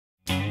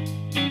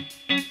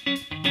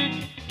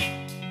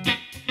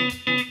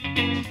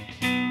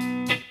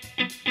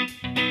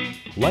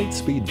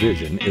LightSpeed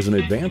Vision is an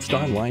advanced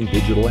online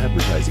digital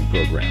advertising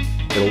program.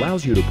 It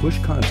allows you to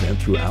push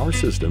content through our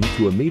system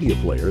to a media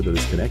player that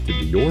is connected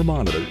to your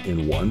monitor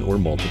in one or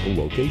multiple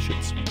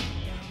locations.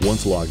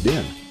 Once logged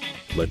in,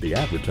 let the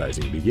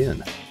advertising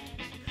begin.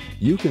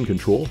 You can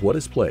control what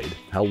is played,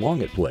 how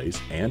long it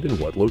plays, and in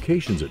what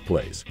locations it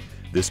plays.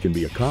 This can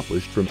be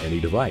accomplished from any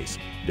device: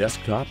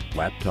 desktop,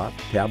 laptop,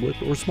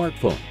 tablet, or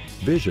smartphone.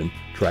 Vision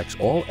tracks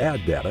all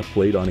ad data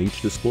played on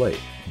each display,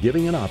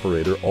 giving an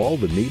operator all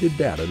the needed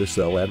data to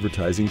sell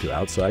advertising to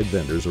outside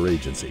vendors or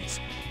agencies.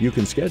 You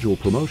can schedule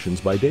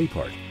promotions by day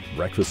part: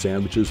 breakfast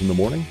sandwiches in the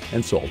morning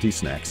and salty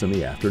snacks in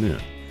the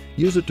afternoon.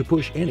 Use it to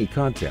push any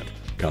content: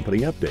 company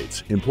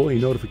updates, employee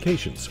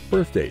notifications,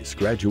 birthdays,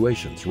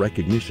 graduations,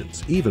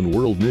 recognitions, even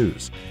world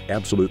news.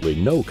 Absolutely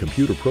no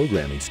computer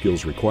programming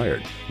skills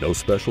required. No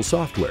special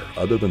software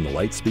other than the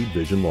LightSpeed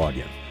Vision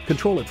login.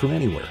 Control it from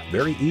anywhere.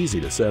 Very easy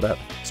to set up.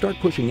 Start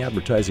pushing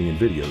advertising and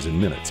videos in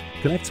minutes.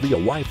 Connects via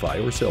Wi-Fi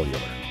or cellular.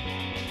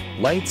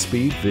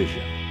 LightSpeed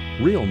Vision.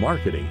 Real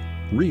marketing,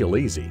 real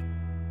easy.